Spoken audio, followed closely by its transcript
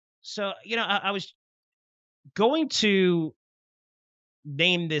So, I was going to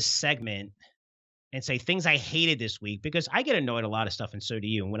name this segment and say things I hated this week because I get annoyed at a lot of stuff, and so do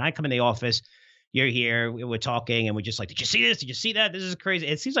you. And when I come in the office, you're here, we're talking, and we're just like, "Did you see this? Did you see that? This is crazy."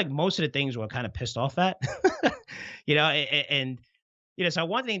 It seems like most of the things we're kind of pissed off at, and so I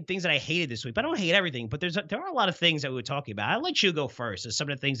want to name things that I hated this week, but I don't hate everything. But there are a lot of things that we were talking about. I'll let you go first. There's some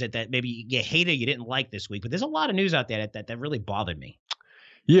of the things that maybe you hated, you didn't like this week, but there's a lot of news out there that really bothered me.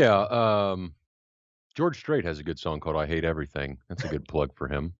 Yeah, George Strait has a good song called "I Hate Everything." That's a good plug for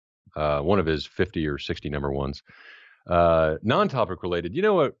him. One of his 50 or 60 number ones. Non-topic related. You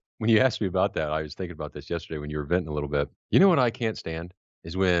know what? When you asked me about that, I was thinking about this yesterday when you were venting a little bit. You know what I can't stand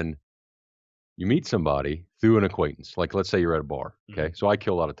is when you meet somebody through an acquaintance. Like, let's say you're at a bar. Okay, so I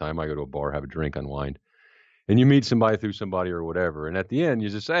kill a lot of time. I go to a bar, have a drink, unwind, and you meet somebody through somebody or whatever. And at the end, you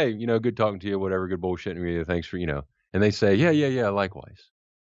just say, good talking to you, whatever, good bullshitting with you. Thanks for. And they say, yeah, yeah, yeah, likewise.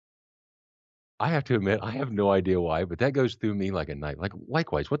 I have to admit, I have no idea why, but that goes through me like a knife. Like,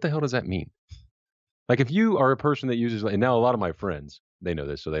 likewise, what the hell does that mean? Like, if you are a person that uses, and now a lot of my friends, they know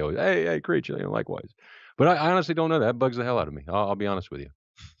this, so they always, hey, Creech, likewise. But I honestly don't know that. It bugs the hell out of me. I'll be honest with you.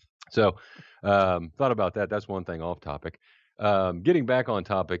 So, thought about that. That's one thing off topic. Getting back on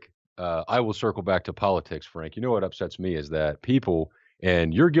topic, I will circle back to politics, Frank. You know what upsets me is that people,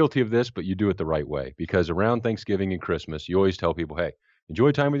 and you're guilty of this, but you do it the right way. Because around Thanksgiving and Christmas, you always tell people, hey,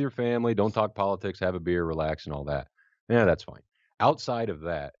 enjoy time with your family, don't talk politics, have a beer, relax, and all that. Yeah, that's fine. Outside of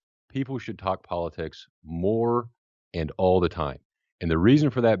that, people should talk politics more and all the time. And the reason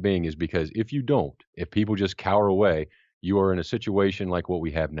for that being is because if people just cower away, you are in a situation like what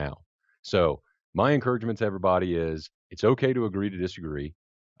we have now. So my encouragement to everybody is it's okay to agree to disagree.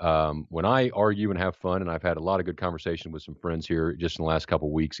 When I argue and have fun, and I've had a lot of good conversation with some friends here just in the last couple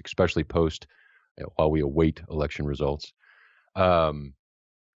of weeks, especially post while we await election results.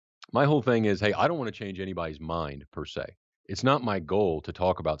 My whole thing is, hey, I don't want to change anybody's mind per se. It's not my goal to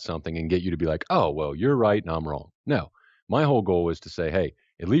talk about something and get you to be like, oh, well, you're right and I'm wrong. No, my whole goal is to say, hey,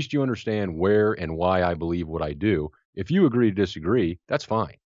 at least you understand where and why I believe what I do. If you agree to disagree, that's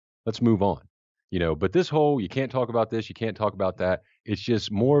fine. Let's move on. But this whole, you can't talk about this, you can't talk about that. It's just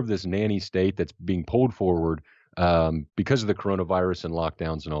more of this nanny state that's being pulled forward because of the coronavirus and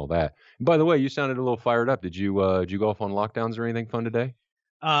lockdowns and all that. And by the way, you sounded a little fired up. Did you go off on lockdowns or anything fun today?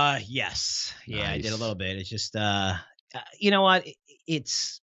 Yes. Yeah, I did a Nice. little bit. It's just, you know what?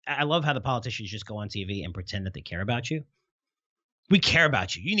 I love how the politicians just go on TV and pretend that they care about you. We care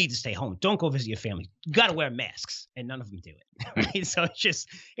about you. You need to stay home. Don't go visit your family. You got to wear masks, and none of them do it. Right? So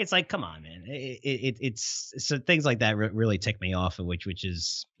it's like, come on, man. It's so things like that really tick me off, which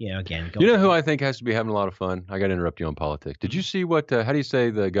is, again, You go. know who I think has to be having a lot of fun? I got to interrupt you on politics. Did you Mhm. see what? How do you say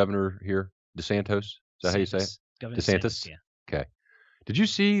the governor here? DeSantos? Is that how you say it? DeSantis, Governor DeSantis. DeSantis. Yeah. Okay. Did you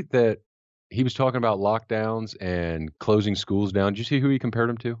see that he was talking about lockdowns and closing schools down? Did you see who he compared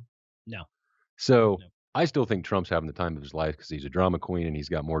them to? No. So No. I still think Trump's having the time of his life because he's a drama queen and he's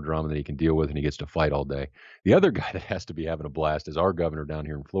got more drama than he can deal with and he gets to fight all day. The other guy that has to be having a blast is our governor down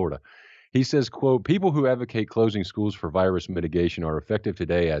here in Florida. He says, quote, people who advocate closing schools for virus mitigation are effective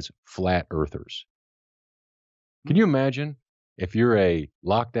today as flat earthers. Can you imagine if you're a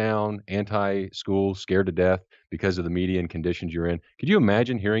lockdown, anti-school, scared to death because of the media and conditions you're in? Could you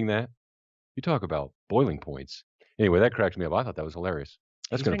imagine hearing that? You talk about boiling points. Anyway, that cracked me up. I thought that was hilarious.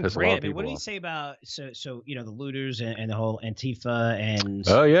 That's He's going to been piss a lot great. I of mean, what people did he off. say about the looters and the whole Antifa and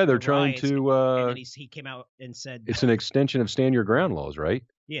Oh yeah, they're the trying riots, to. and then he came out and said, It's an extension of stand your ground laws, right?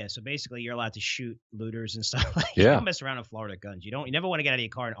 yeah, so basically you're allowed to shoot looters and stuff. Like, you Yeah, don't mess around with Florida guns. You never want to get out of your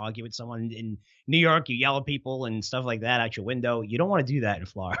car and argue with someone in New York. You yell at people and stuff like that out your window. You don't want to do that in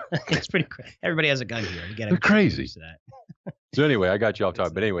Florida. It's pretty crazy. Everybody has a gun here. We they're get crazy. used to that. So anyway, I got you off It's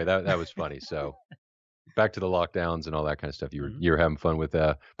topic, but anyway, that was funny. So back to the lockdowns and all that kind of stuff. You were Mhm. you were having fun with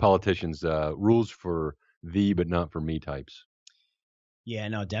politicians, rules for thee but not for me types. Yeah,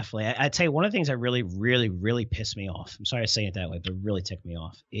 no, definitely. I'd say one of the things that really, really, really pissed me off. I'm sorry to say it that way, but really ticked me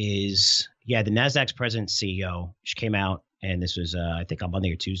off is, yeah, the NASDAQ's president CEO. She came out, and this was, I think, on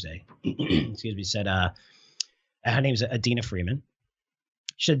Monday or Tuesday. Excuse me. Said, her name's Adina Freeman.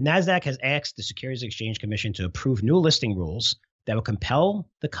 She said NASDAQ has asked the Securities Exchange Commission to approve new listing rules that will compel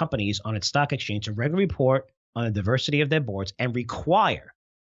the companies on its stock exchange to regularly report on the diversity of their boards and require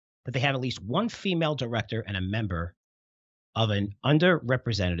that they have at least one female director and a member of an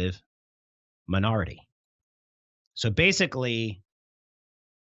underrepresented minority. So basically,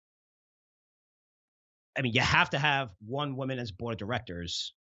 I mean, you have to have one woman as board of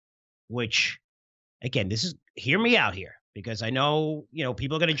directors, which, again, this is, hear me out here. because I know,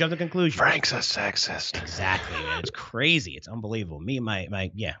 people are going to jump to conclusions. Frank's a sexist. Exactly, man. It's crazy. It's unbelievable. Me and my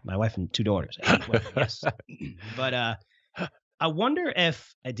wife and 2 daughters. Yes. But I wonder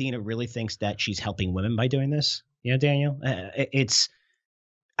if Adina really thinks that she's helping women by doing this. Daniel,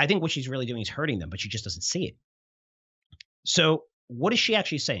 I think what she's really doing is hurting them, but she just doesn't see it. So what is she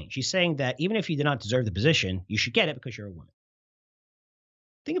actually saying? She's saying that even if you do not deserve the position, you should get it because you're a woman.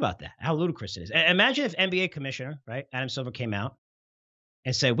 Think about that, how ludicrous it is. Imagine if NBA commissioner, right, Adam Silver came out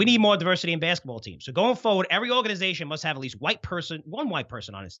and said, we need more diversity in basketball teams. So going forward, every organization must have at least one white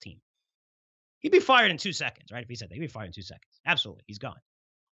person on its team. He'd be fired in 2 seconds, right? If he said that, he'd be fired in 2 seconds. Absolutely. He's gone.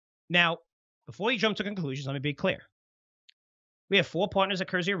 Now, before you jump to conclusions, let me be clear. We have 4 partners at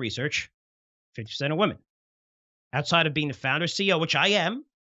Curzio Research, 50% are women. Outside of being the founder CEO, which I am,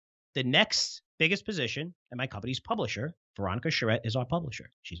 the next biggest position at my company's publisher, Veronica Charette, is our publisher.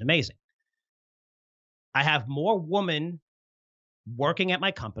 She's amazing. I have more women working at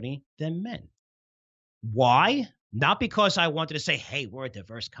my company than men. Why? Not because I wanted to say, hey, we're a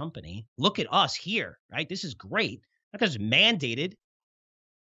diverse company. Look at us here, right? This is great. Not because it's mandated.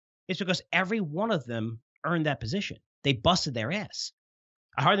 It's because every one of them earned that position. They busted their ass.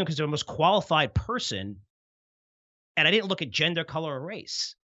 I hired them because they're the most qualified person, and I didn't look at gender, color, or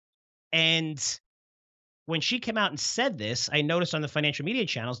race. And when she came out and said this, I noticed on the financial media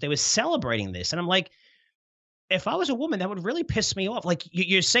channels, they were celebrating this. And I'm like, if I was a woman, that would really piss me off. Like,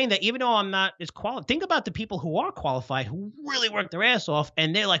 you're saying that even though I'm not as qualified, think about the people who are qualified, who really work their ass off,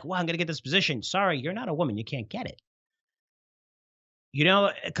 and they're like, wow, I'm going to get this position. Sorry, you're not a woman. You can't get it.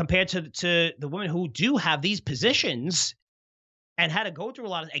 Compared to the women who do have these positions and had to go through a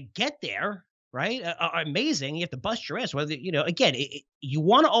lot and get there, right? Are amazing. You have to bust your ass. Whether, again, you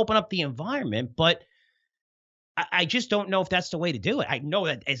want to open up the environment, but I just don't know if that's the way to do it. I know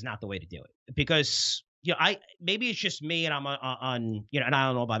that is not the way to do it because, maybe it's just me and I'm on, and I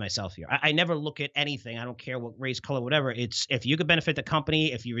don't know by myself here. I never look at anything. I don't care what race, color, whatever. It's if you could benefit the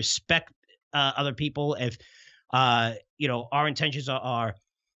company, if you respect other people, if, our intentions are,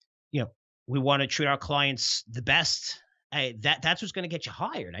 we want to treat our clients the best. That's what's going to get you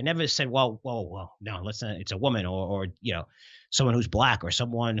hired. I never said, well, no, let's not. It's a woman or someone who's black or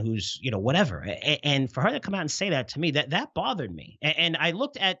someone who's whatever. And for her to come out and say that to me, that bothered me. And I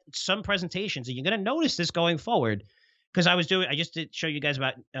looked at some presentations, and you're going to notice this going forward because I just did show you guys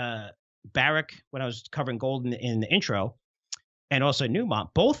about Barrick when I was covering gold in the intro, and also Newmont.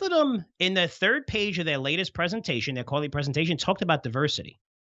 Both of them in the 3rd page of their latest presentation, their quarterly presentation, talked about diversity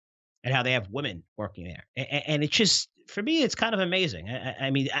and how they have women working there. And it's just, for me, it's kind of amazing.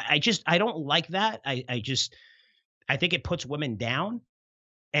 I don't like that. I think it puts women down.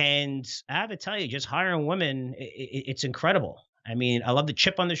 And I have to tell you, just hiring women, it's incredible. I love the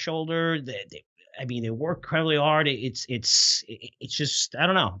chip on the shoulder. They work incredibly hard. It's just, I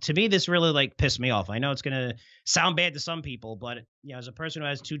don't know. To me, this really pissed me off. I know it's going to sound bad to some people, but as a person who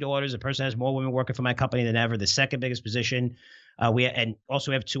has 2 daughters, a person who has more women working for my company than ever, the second biggest position, we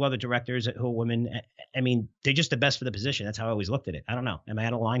have 2 other directors who are women. They're just the best for the position. That's how I always looked at it. I don't know. Am I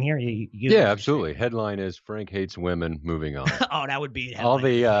out of line here? Yeah, absolutely. Headline is Frank hates women. Moving on. Oh, that would be all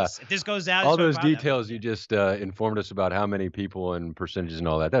the if this goes out. All those details you just informed us about, how many people and percentages and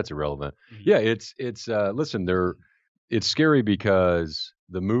all that. That's irrelevant. Mm-hmm. Yeah, it's listen. It's scary because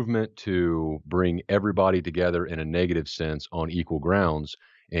the movement to bring everybody together in a negative sense on equal grounds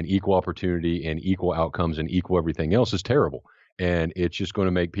and equal opportunity and equal outcomes and equal everything else is terrible. And it's just going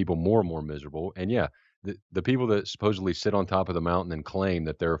to make people more and more miserable. And yeah, the people that supposedly sit on top of the mountain and claim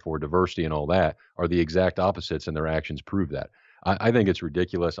that they're for diversity and all that are the exact opposites, and their actions prove that. I think it's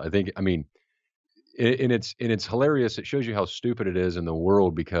ridiculous. And it's hilarious. It shows you how stupid it is in the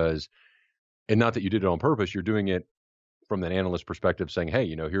world because, and not that you did it on purpose, you're doing it from an analyst perspective, saying, hey,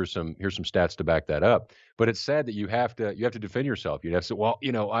 here's some stats to back that up. But it's sad that you have to defend yourself. You'd have to say, well,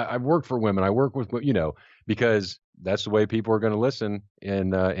 I've worked for women. I work with, because that's the way people are going to listen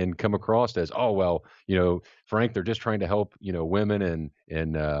and come across as, oh, well, Frank, they're just trying to help, women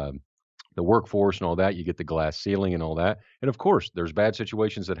and the workforce and all that. You get the glass ceiling and all that. And of course, there's bad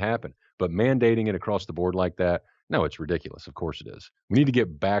situations that happen, but mandating it across the board like that, no, it's ridiculous. Of course it is. We need to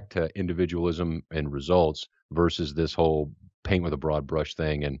get back to individualism and results versus this whole paint with a broad brush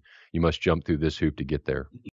thing. And you must jump through this hoop to get there.